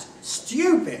just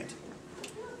stupid.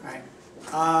 Right?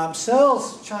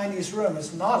 Searle's Chinese room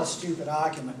is not a stupid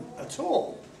argument at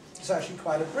all. It's actually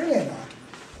quite a brilliant argument.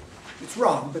 It's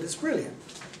wrong, but it's brilliant.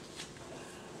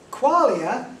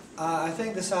 Qualia, I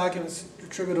think this argument is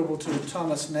attributable to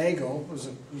Thomas Nagel, who was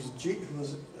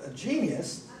a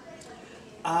genius,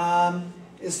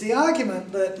 is the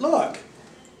argument that, look,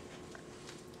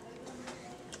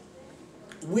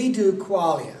 we do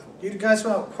qualia. You guys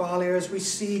know what qualia is? We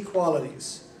see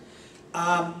qualities.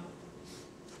 To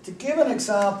give an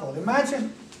example,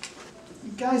 imagine,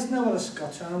 you guys know what a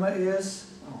scotoma is?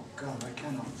 Oh God, I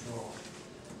cannot draw.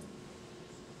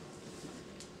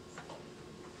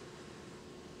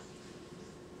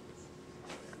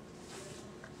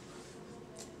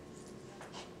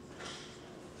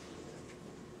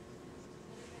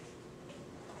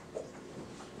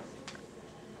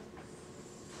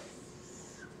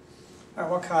 All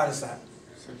right, what card is that?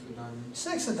 6 of diamonds.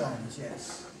 6 of diamonds,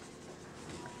 yes.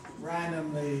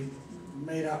 Randomly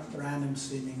made up, random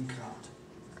seeming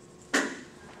card.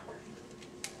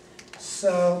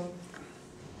 So,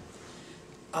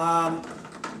 I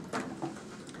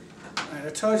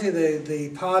told you the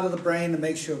part of the brain that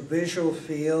makes your visual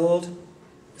field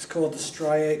is called the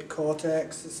striate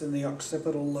cortex. It's in the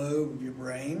occipital lobe of your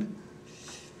brain.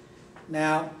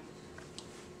 Now,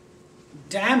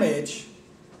 damage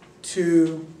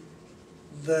to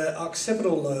the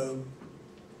occipital lobe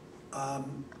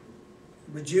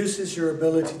reduces your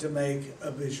ability to make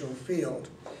a visual field.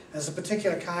 There's a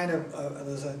particular kind of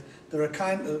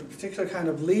a particular kind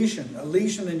of lesion. A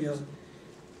lesion in your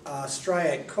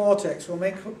striate cortex will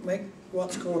make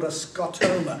what's called a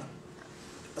scotoma.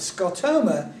 A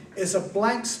scotoma is a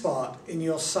blank spot in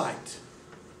your sight,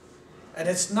 and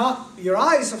it's not. Your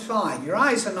eyes are fine. Your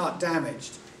eyes are not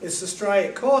damaged. It's the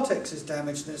striate cortex is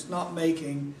damaged, and it's not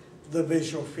making the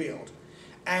visual field.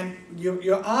 And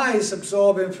your eyes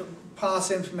absorb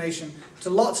pass information to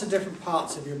lots of different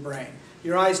parts of your brain.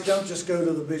 Your eyes don't just go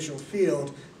to the visual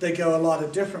field, they go a lot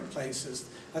of different places.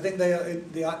 I think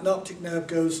the optic nerve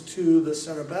goes to the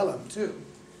cerebellum too.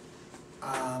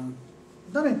 I'm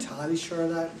not entirely sure of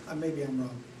that, maybe I'm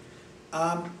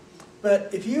wrong.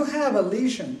 But if you have a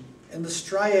lesion in the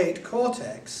striate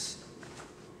cortex,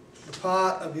 the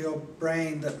part of your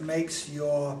brain that makes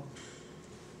your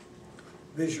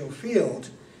visual field,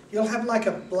 you'll have like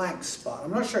a blank spot.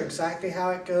 I'm not sure exactly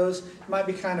how it goes. It might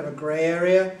be kind of a gray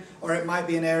area, or it might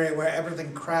be an area where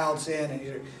everything crowds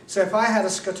in. So if I had a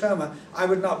scotoma, I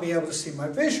would not be able to see my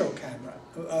visual camera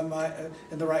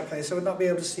in the right place. I would not be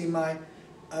able to see my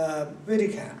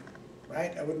Vidicam,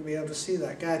 right? I wouldn't be able to see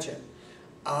that gadget.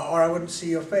 or I wouldn't see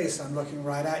your face. I'm looking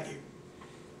right at you.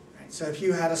 Right? So if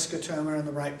you had a scotoma in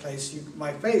the right place,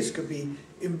 my face could be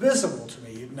invisible to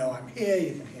me. You'd know I'm here,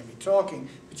 you can hear me talking,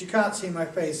 but you can't see my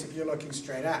face if you're looking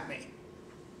straight at me.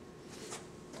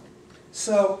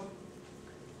 So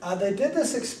they did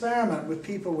this experiment with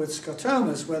people with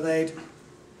scotomas where they'd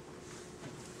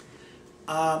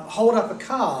hold up a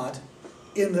card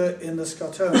in the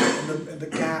scotoma, in the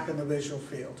gap in the visual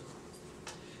field.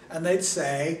 And they'd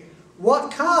say,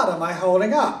 what card am I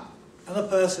holding up? And the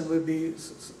person would be,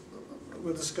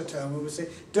 with the scotoma would say,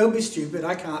 don't be stupid,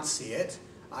 I can't see it.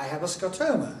 I have a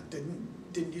scotoma.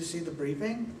 Didn't you see the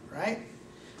briefing, right?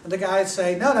 And the guy would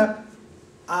say, no,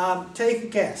 take a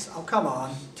guess. Oh, come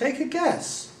on, take a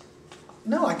guess.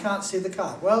 No, I can't see the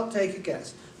card. Well, take a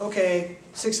guess. Okay,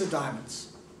 6 of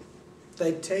diamonds.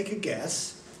 They'd take a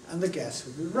guess, and the guess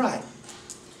would be right.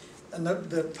 And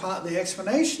the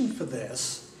explanation for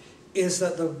this is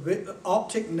that the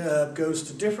optic nerve goes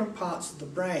to different parts of the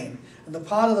brain, and the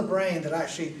part of the brain that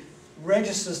actually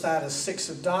registers that as 6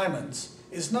 of diamonds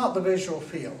is not the visual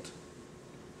field.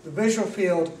 The visual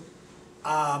field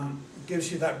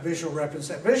gives you that visual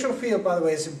representation. Visual field, by the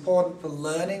way, is important for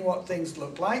learning what things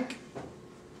look like,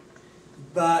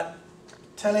 but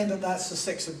telling that that's the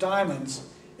 6 of diamonds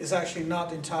is actually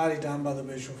not entirely done by the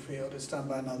visual field. It's done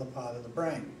by another part of the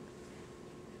brain,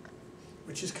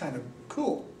 which is kind of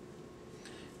cool.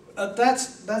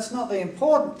 That's not the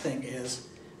important thing is,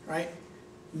 right?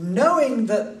 Knowing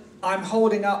that I'm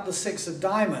holding up the 6 of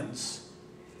diamonds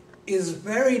is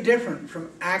very different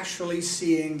from actually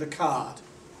seeing the card.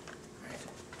 Right?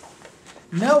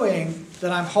 Knowing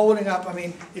that I'm holding up, I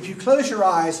mean, if you close your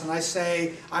eyes and I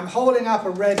say, I'm holding up a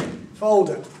red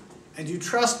folder, and you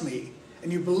trust me,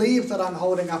 and you believe that I'm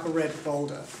holding up a red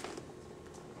folder,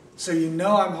 so you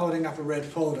know I'm holding up a red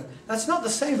folder, that's not the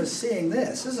same as seeing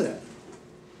this, is it?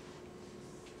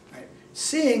 Right?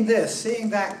 Seeing this, seeing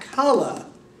that color,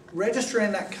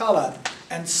 registering that color,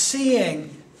 and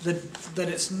seeing that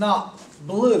it's not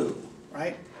blue,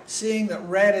 right? Seeing that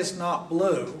red is not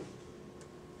blue,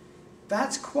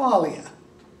 that's qualia.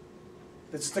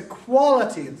 It's the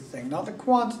quality of the thing, not the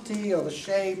quantity or the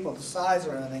shape or the size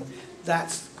or anything.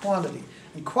 That's quantity.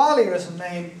 And qualia is a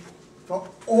name for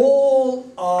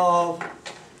all of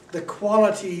the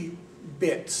quality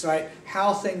bits, right?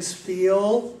 How things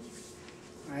feel,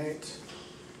 right?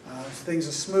 Things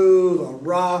are smooth or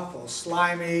rough or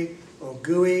slimy or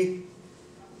gooey.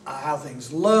 How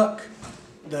things look,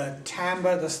 the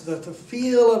timbre, the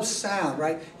feel of sound,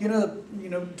 right? You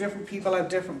know, different people have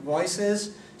different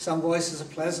voices. Some voices are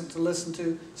pleasant to listen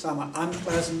to, some are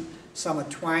unpleasant, some are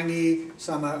twangy,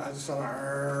 some are sort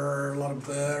of a lot of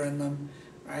burr in them,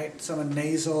 right? Some are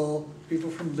nasal. People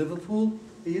from Liverpool.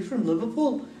 Are you from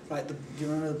Liverpool? Right? Do you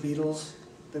remember the Beatles?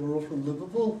 They were all from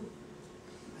Liverpool.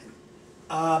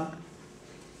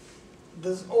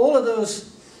 There's all of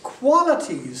those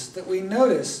qualities that we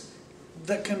notice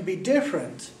that can be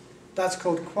different. That's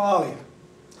called qualia.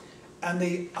 And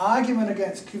the argument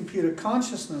against computer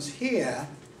consciousness here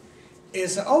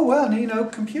is, oh well, you know,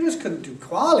 computers couldn't do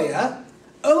qualia.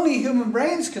 Only human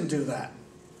brains can do that.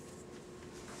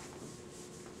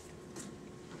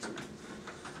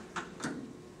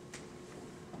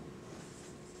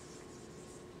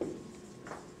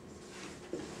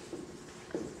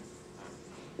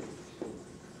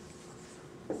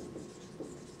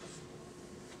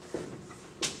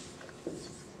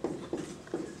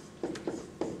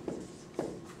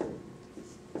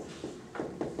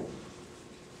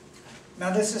 Now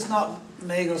this is not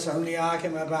Nagel's only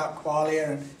argument about qualia,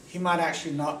 and he might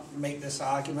actually not make this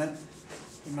argument.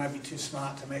 He might be too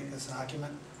smart to make this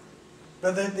argument.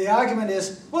 But the argument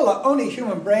is, well, only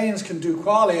human brains can do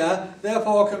qualia,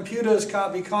 therefore computers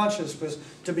can't be conscious, because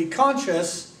to be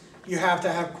conscious, you have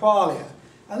to have qualia.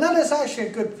 And that is actually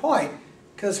a good point,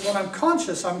 because when I'm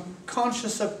conscious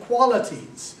of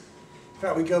qualities. In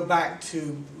fact, we go back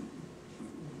to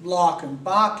Locke and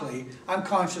Berkeley, I'm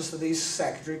conscious of these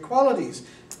secondary qualities.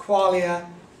 Qualia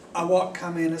are what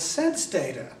come in as sense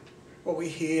data, what we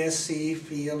hear, see,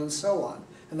 feel, and so on.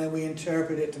 And then we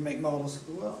interpret it to make models of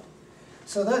the world.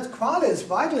 So that qualia is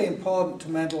vitally important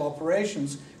to mental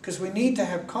operations because we need to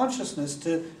have consciousness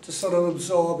to sort of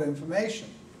absorb information,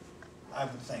 I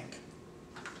would think.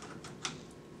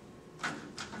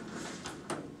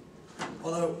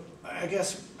 Although, I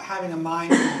guess having a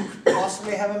mind,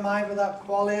 possibly have a mind without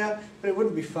qualia, but it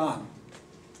wouldn't be fun.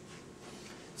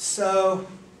 So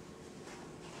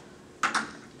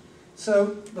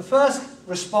the first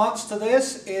response to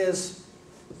this is,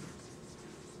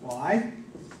 why?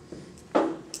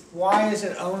 Why is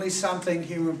it only something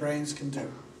human brains can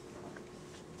do?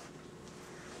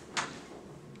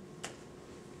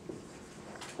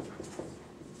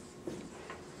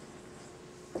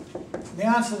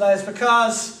 answer to that is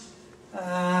because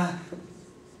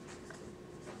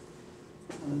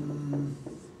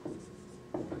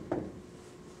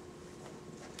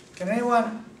can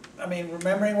anyone, I mean,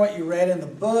 remembering what you read in the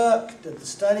book, did the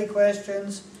study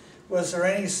questions, was there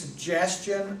any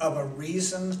suggestion of a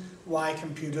reason why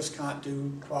computers can't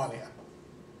do qualia?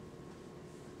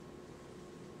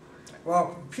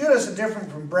 Well, computers are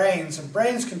different from brains, and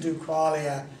brains can do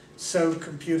qualia, so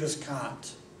computers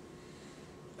can't.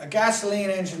 A gasoline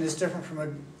engine is different from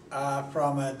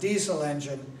a diesel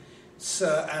engine,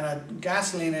 so, and a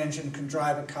gasoline engine can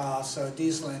drive a car, so a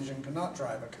diesel engine cannot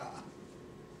drive a car.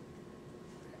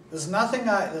 There's nothing,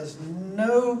 there's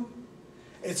no,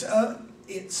 it's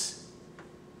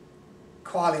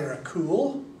qualia are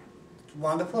cool, it's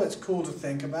wonderful, it's cool to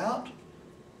think about,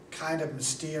 kind of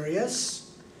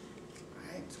mysterious,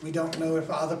 right? We don't know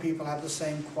if other people have the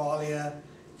same qualia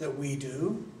that we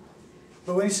do.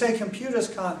 But when you say computers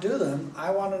can't do them, I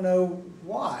want to know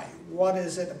why. What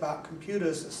is it about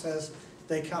computers that says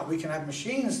they can't? We can have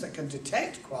machines that can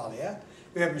detect qualia.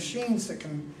 We have machines that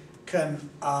can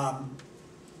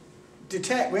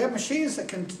detect. We have machines that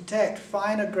can detect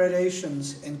finer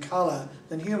gradations in color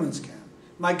than humans can.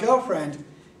 My girlfriend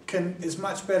is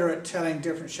much better at telling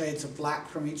different shades of black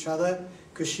from each other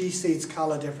because she sees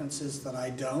color differences that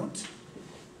I don't.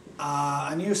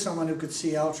 I knew someone who could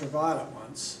see ultraviolet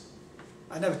once.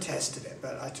 I never tested it,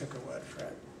 but I took a word for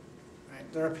it.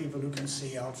 Right? There are people who can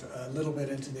see a little bit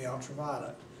into the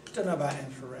ultraviolet. Don't know about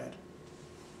infrared.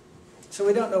 So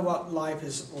we don't know what life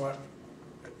is, what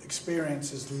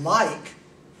experience is like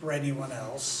for anyone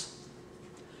else.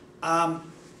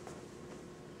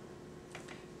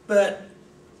 But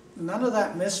none of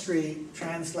that mystery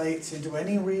translates into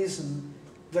any reason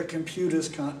that computers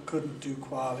couldn't do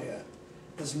qualia.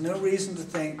 There's no reason to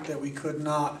think that we could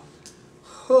not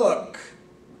hook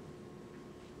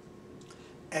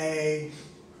a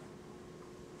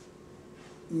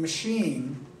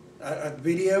machine, a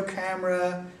video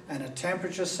camera and a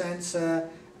temperature sensor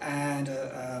and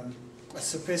a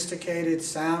sophisticated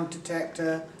sound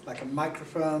detector, like a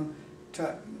microphone,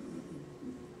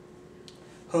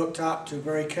 hooked up to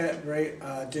very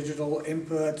digital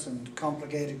inputs and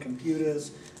complicated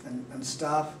computers and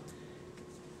stuff,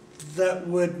 that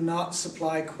would not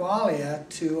supply qualia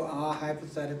to our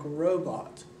hypothetical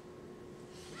robot.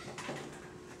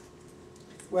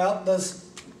 Well,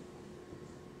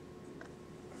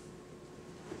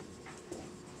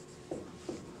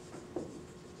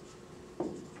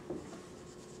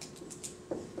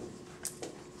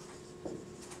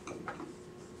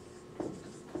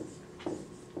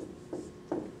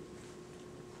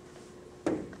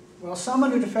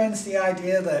 someone who defends the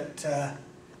idea that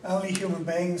only human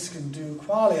beings can do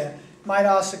qualia might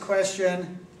ask the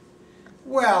question,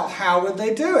 well, how would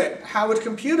they do it? How would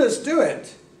computers do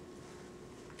it?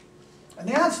 And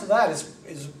the answer to that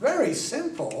is very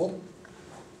simple.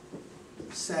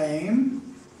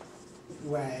 Same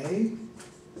way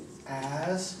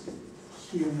as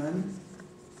human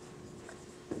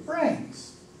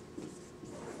brains.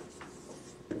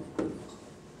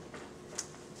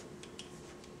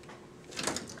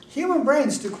 Human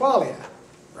brains do qualia,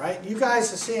 right? You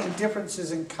guys are seeing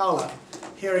differences in color,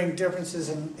 hearing differences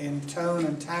in tone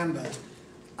and timbre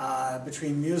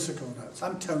between musical notes.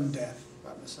 I'm tone deaf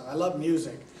by myself. I love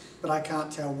music, but I can't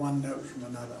tell one note from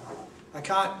another. I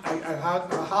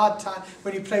have a hard time,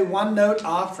 when you play one note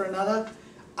after another,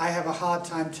 I have a hard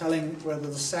time telling whether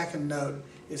the second note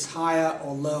is higher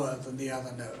or lower than the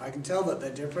other note. I can tell that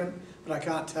they're different, but I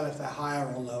can't tell if they're higher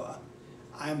or lower.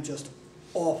 I'm just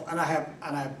off, and I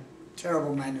have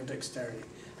terrible manual dexterity.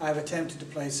 I have attempted to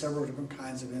play several different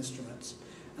kinds of instruments,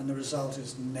 and the result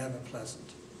is never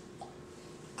pleasant.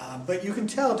 But you can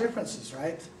tell differences,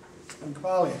 right, in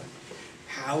qualia.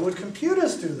 How would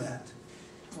computers do that?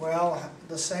 Well,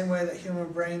 the same way that human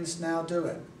brains now do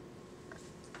it.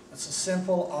 It's a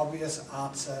simple, obvious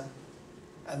answer,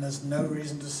 and there's no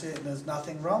reason to see it, and there's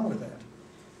nothing wrong with it.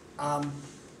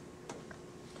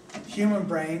 Human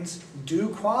brains do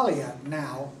qualia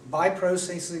now by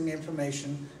processing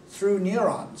information through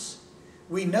neurons.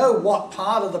 We know what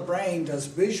part of the brain does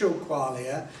visual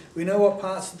qualia. We know what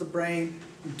parts of the brain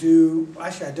do,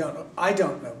 actually I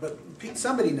don't know, but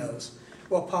somebody knows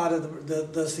what part of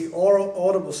does the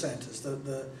audible centers,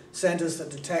 the centers that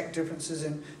detect differences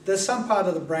in, there's some part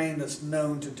of the brain that's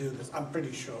known to do this, I'm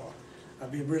pretty sure.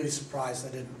 I'd be really surprised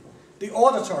they didn't. The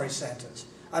auditory centers,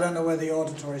 I don't know where the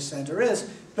auditory center is,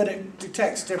 but it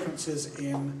detects differences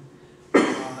in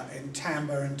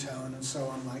timbre and tone and so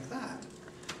on like that.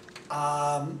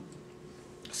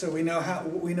 So we know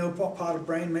what part of the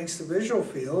brain makes the visual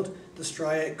field, the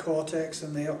striate cortex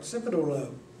and the occipital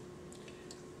lobe.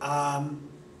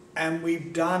 And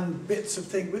we've done bits of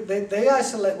things. They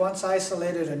once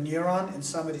isolated a neuron in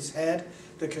somebody's head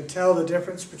that could tell the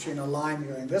difference between a line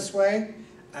going this way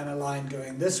and a line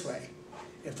going this way.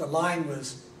 If the line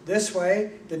was this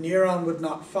way, the neuron would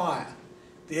not fire.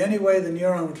 The only way the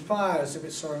neuron would fire is if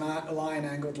it saw a line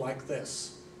angled like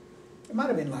this. It might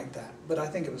have been like that, but I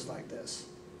think it was like this.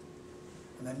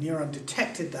 And the neuron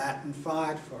detected that and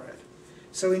fired for it.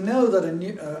 So we know that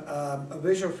a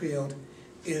visual field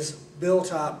is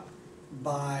built up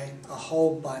by a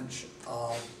whole bunch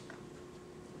of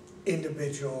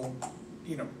individual,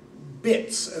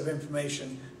 bits of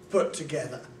information put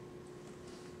together.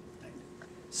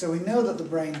 So we know that the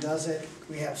brain does it.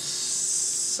 We have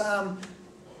some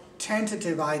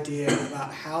tentative idea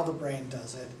about how the brain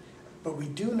does it, but we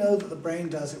do know that the brain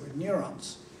does it with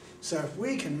neurons. So if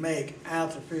we can make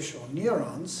artificial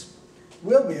neurons,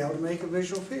 we'll be able to make a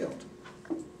visual field.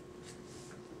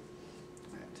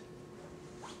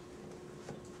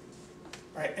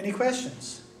 Right, any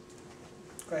questions?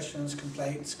 Questions,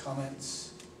 complaints,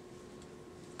 comments?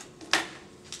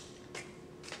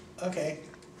 Okay.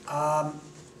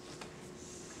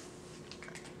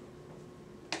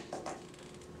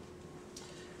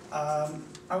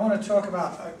 I want to talk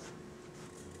about,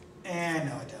 no I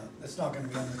don't. It's not going to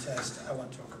be on the test. I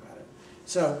won't talk about it.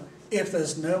 So if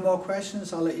there's no more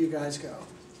questions, I'll let you guys go.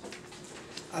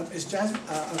 Is Jasmine?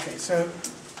 Okay, so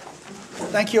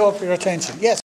thank you all for your attention. Yes?